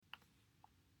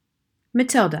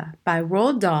Matilda by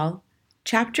Roald Dahl,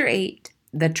 Chapter 8,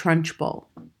 The Trunchbull.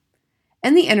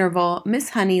 In the interval,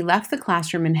 Miss Honey left the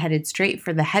classroom and headed straight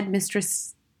for the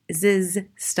headmistress's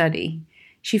study.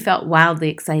 She felt wildly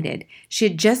excited. She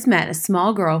had just met a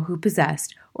small girl who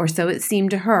possessed, or so it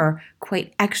seemed to her,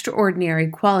 quite extraordinary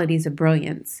qualities of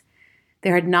brilliance.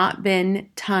 There had not been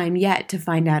time yet to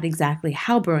find out exactly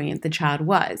how brilliant the child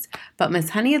was, but Miss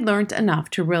Honey had learnt enough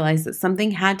to realize that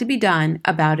something had to be done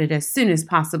about it as soon as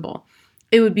possible.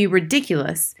 It would be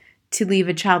ridiculous to leave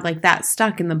a child like that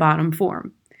stuck in the bottom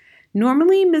form.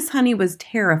 Normally, Miss Honey was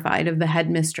terrified of the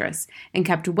headmistress and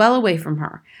kept well away from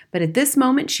her, but at this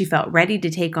moment she felt ready to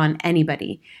take on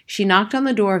anybody. She knocked on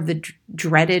the door of the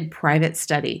dreaded private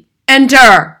study.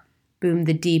 "Enter!" boomed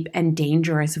the deep and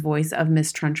dangerous voice of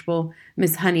Miss Trunchbull.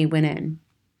 Miss Honey went in.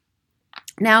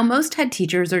 Now, most head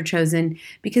teachers are chosen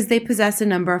because they possess a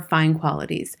number of fine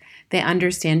qualities. They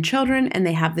understand children and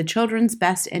they have the children's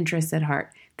best interests at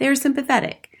heart. They are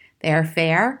sympathetic, they are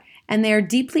fair, and they are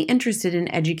deeply interested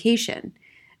in education.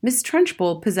 Miss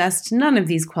Trunchbull possessed none of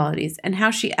these qualities, and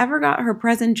how she ever got her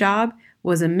present job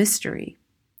was a mystery.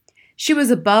 She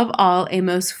was above all a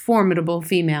most formidable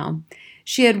female.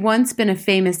 She had once been a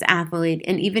famous athlete,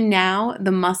 and even now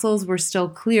the muscles were still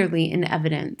clearly in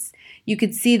evidence. You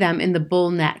could see them in the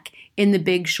bull neck, in the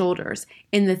big shoulders,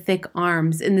 in the thick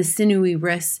arms, in the sinewy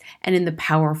wrists, and in the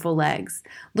powerful legs.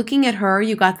 Looking at her,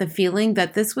 you got the feeling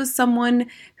that this was someone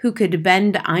who could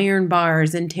bend iron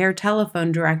bars and tear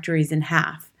telephone directories in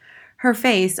half. Her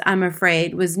face, I'm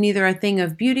afraid, was neither a thing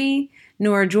of beauty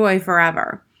nor a joy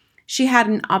forever. She had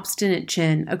an obstinate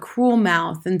chin, a cruel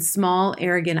mouth, and small,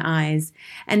 arrogant eyes.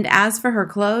 And as for her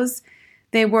clothes,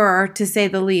 they were, to say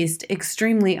the least,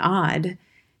 extremely odd.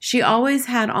 She always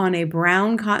had on a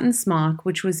brown cotton smock,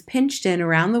 which was pinched in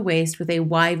around the waist with a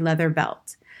wide leather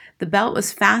belt. The belt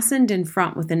was fastened in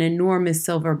front with an enormous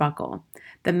silver buckle.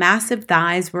 The massive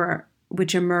thighs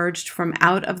which emerged from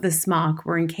out of the smock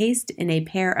were encased in a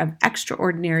pair of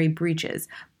extraordinary breeches,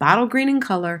 bottle green in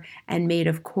color and made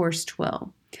of coarse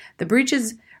twill. The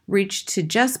breeches reached to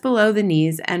just below the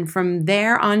knees, and from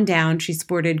there on down she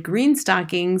sported green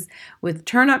stockings with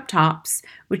turn-up tops,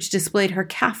 which displayed her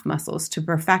calf muscles to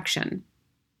perfection.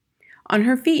 On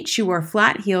her feet she wore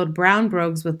flat-heeled brown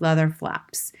brogues with leather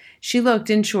flaps. She looked,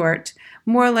 in short,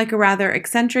 more like a rather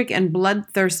eccentric and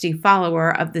bloodthirsty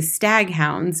follower of the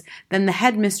stag-hounds than the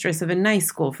headmistress of a nice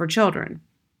school for children.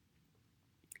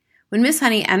 When Miss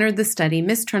Honey entered the study,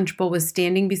 Miss Trunchbull was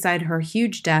standing beside her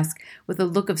huge desk with a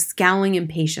look of scowling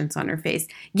impatience on her face.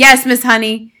 "Yes, Miss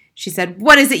Honey," she said.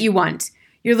 "What is it you want?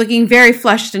 You're looking very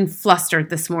flushed and flustered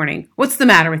this morning. What's the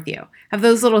matter with you? Have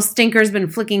those little stinkers been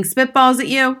flicking spitballs at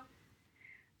you?"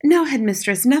 "No,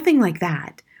 headmistress, nothing like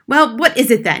that." "Well, what is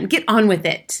it then? Get on with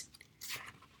it."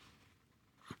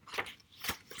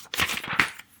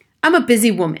 "I'm a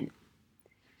busy woman."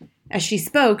 As she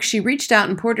spoke, she reached out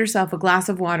and poured herself a glass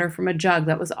of water from a jug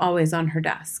that was always on her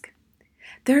desk.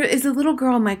 "There is a little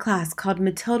girl in my class called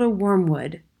Matilda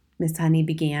Wormwood," Miss Honey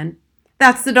began.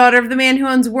 "That's the daughter of the man who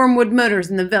owns Wormwood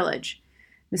Motors in the village,"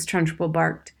 Miss Trunchbull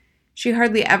barked. She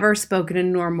hardly ever spoke in a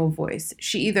normal voice.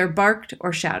 She either barked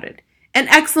or shouted. "An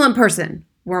excellent person,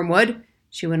 Wormwood,"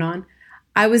 she went on.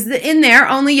 "I was in there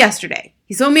only yesterday.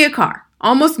 He sold me a car,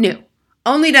 almost new,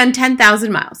 only done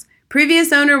 10,000 miles.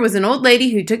 Previous owner was an old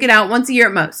lady who took it out once a year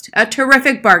at most. A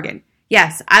terrific bargain.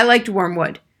 Yes, I liked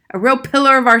Wormwood. A real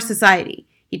pillar of our society.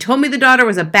 He told me the daughter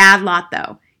was a bad lot,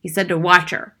 though. He said to watch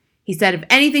her. He said if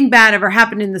anything bad ever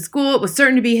happened in the school, it was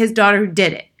certain to be his daughter who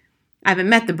did it. I haven't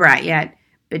met the brat yet,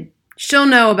 but she'll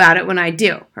know about it when I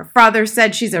do. Her father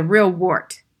said she's a real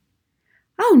wart."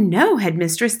 "Oh, no,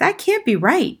 headmistress, that can't be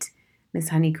right," Miss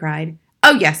Honey cried.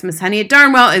 "Oh, yes, Miss Honey, it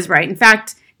darn well is right. In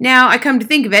fact, now I come to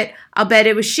think of it, I'll bet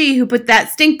it was she who put that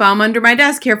stink bomb under my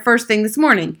desk here first thing this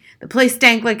morning. The place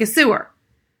stank like a sewer.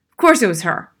 Of course it was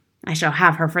her. I shall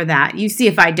have her for that. You see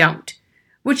if I don't.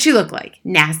 What'd she look like?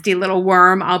 Nasty little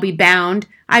worm, I'll be bound.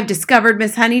 I've discovered,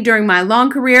 Miss Honey, during my long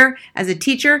career as a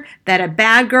teacher, that a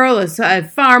bad girl is a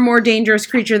far more dangerous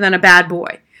creature than a bad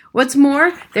boy. What's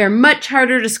more, they're much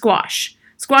harder to squash.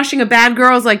 Squashing a bad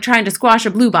girl is like trying to squash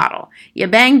a blue bottle. You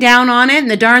bang down on it and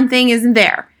the darn thing isn't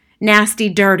there. Nasty,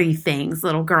 dirty things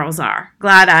little girls are.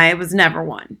 Glad I was never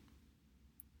one."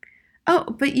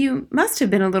 "Oh, but you must have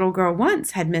been a little girl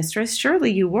once, headmistress.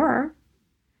 Surely you were."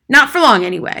 "Not for long,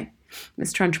 anyway,"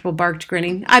 Miss Trunchbull barked,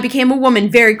 grinning. "I became a woman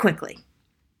very quickly."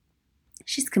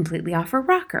 "She's completely off her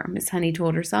rocker," Miss Honey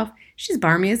told herself. "She's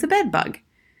barmy as a bedbug."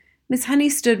 Miss Honey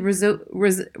stood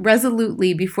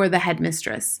resolutely before the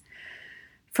headmistress.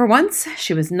 For once,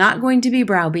 she was not going to be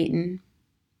browbeaten.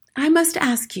 "I must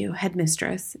ask you,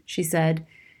 headmistress," she said,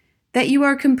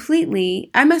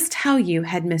 I must tell you,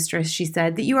 headmistress, she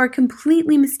said, that you are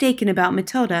completely mistaken about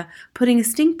Matilda putting a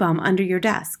stink bomb under your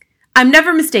desk. I'm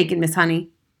never mistaken, Miss Honey.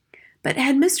 But,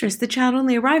 headmistress, the child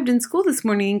only arrived in school this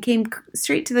morning and came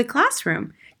straight to the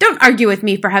classroom. Don't argue with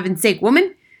me, for heaven's sake,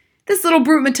 woman. This little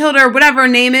brute Matilda, or whatever her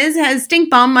name is, has stink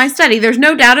bombed my study. There's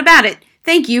no doubt about it.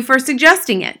 Thank you for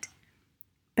suggesting it.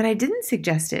 But I didn't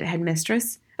suggest it,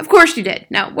 headmistress. Of course you did.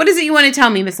 Now, what is it you want to tell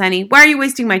me, Miss Honey? Why are you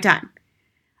wasting my time?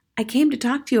 I came to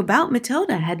talk to you about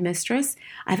Matilda, headmistress.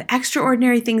 I have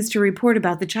extraordinary things to report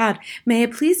about the child. May I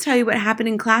please tell you what happened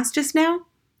in class just now?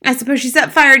 I suppose she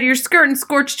set fire to your skirt and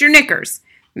scorched your knickers,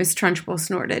 Miss Trunchbull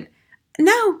snorted.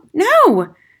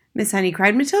 No, Miss Honey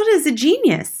cried. Matilda is a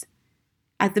genius.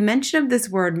 At the mention of this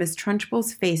word, Miss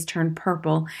Trunchbull's face turned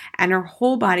purple, and her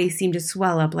whole body seemed to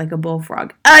swell up like a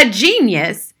bullfrog. A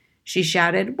genius, she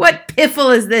shouted. What piffle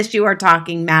is this you are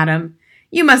talking, madam?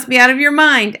 You must be out of your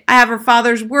mind. I have her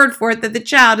father's word for it that the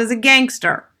child is a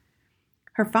gangster.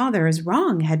 Her father is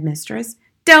wrong, headmistress.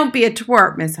 Don't be a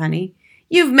twerp, Miss Honey.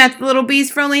 You've met the little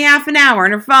beast for only half an hour,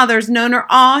 and her father's known her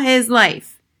all his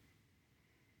life.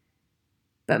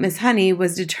 But Miss Honey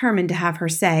was determined to have her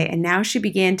say, and now she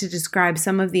began to describe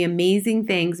some of the amazing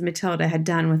things Matilda had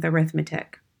done with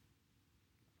arithmetic.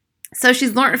 So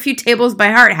she's learnt a few tables by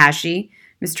heart, has she?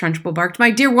 Miss Trunchbull barked.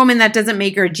 My dear woman, that doesn't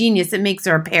make her a genius, it makes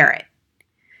her a parrot.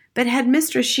 But,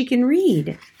 headmistress, she can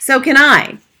read. So can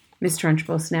I, Miss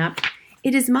Trunchbull snapped.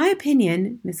 It is my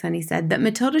opinion, Miss Honey said, that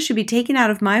Matilda should be taken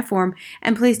out of my form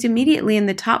and placed immediately in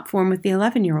the top form with the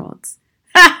 11-year-olds.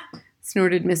 Ha!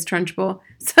 Snorted Miss Trunchbull.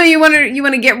 So you want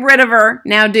to get rid of her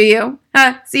now, do you?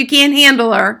 Ha! So you can't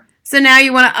handle her. So now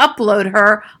you want to upload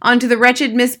her onto the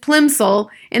wretched Miss Plimsoll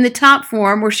in the top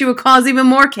form where she would cause even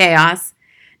more chaos.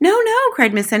 No,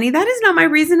 cried Miss Honey. That is not my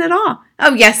reason at all.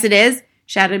 Oh, yes, it is,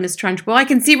 shouted Miss Trunchbull. I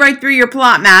can see right through your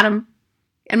plot, madam.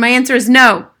 And my answer is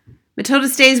no. Matilda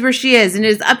stays where she is, and it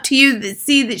is up to you to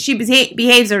see that she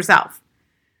behaves herself.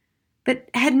 But,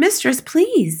 headmistress,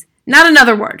 please. Not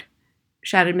another word,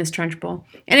 shouted Miss Trunchbull.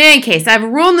 In any case, I have a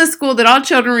rule in this school that all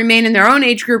children remain in their own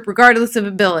age group regardless of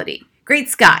ability. Great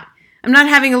Scott. I'm not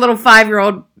having a little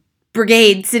 5-year-old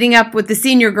brigade sitting up with the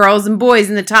senior girls and boys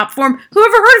in the top form. Who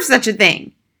ever heard of such a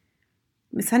thing?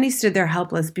 Miss Honey stood there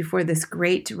helpless before this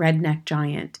great redneck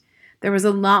giant. There was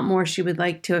a lot more she would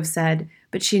like to have said,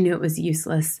 but she knew it was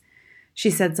useless. She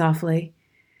said softly,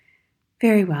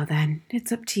 Very well, then.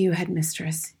 It's up to you,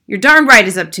 headmistress. You're darn right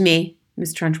it's up to me,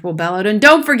 Miss Trunchbull bellowed. And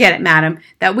don't forget it, madam,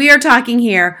 that we are talking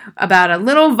here about a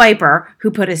little viper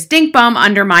who put a stink bomb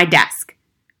under my desk.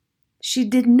 She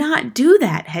did not do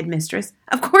that, headmistress.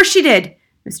 Of course she did,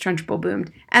 Miss Trunchbull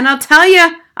boomed. And I'll tell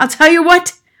you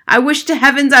what. I wish to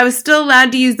heavens I was still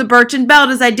allowed to use the birchen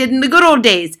belt as I did in the good old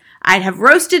days. I'd have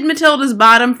roasted Matilda's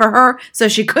bottom for her so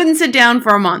she couldn't sit down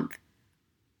for a month.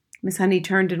 Miss Honey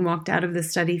turned and walked out of the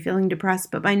study, feeling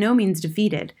depressed but by no means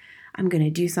defeated. I'm going to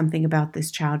do something about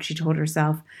this child, she told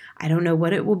herself. I don't know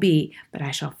what it will be, but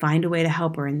I shall find a way to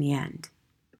help her in the end.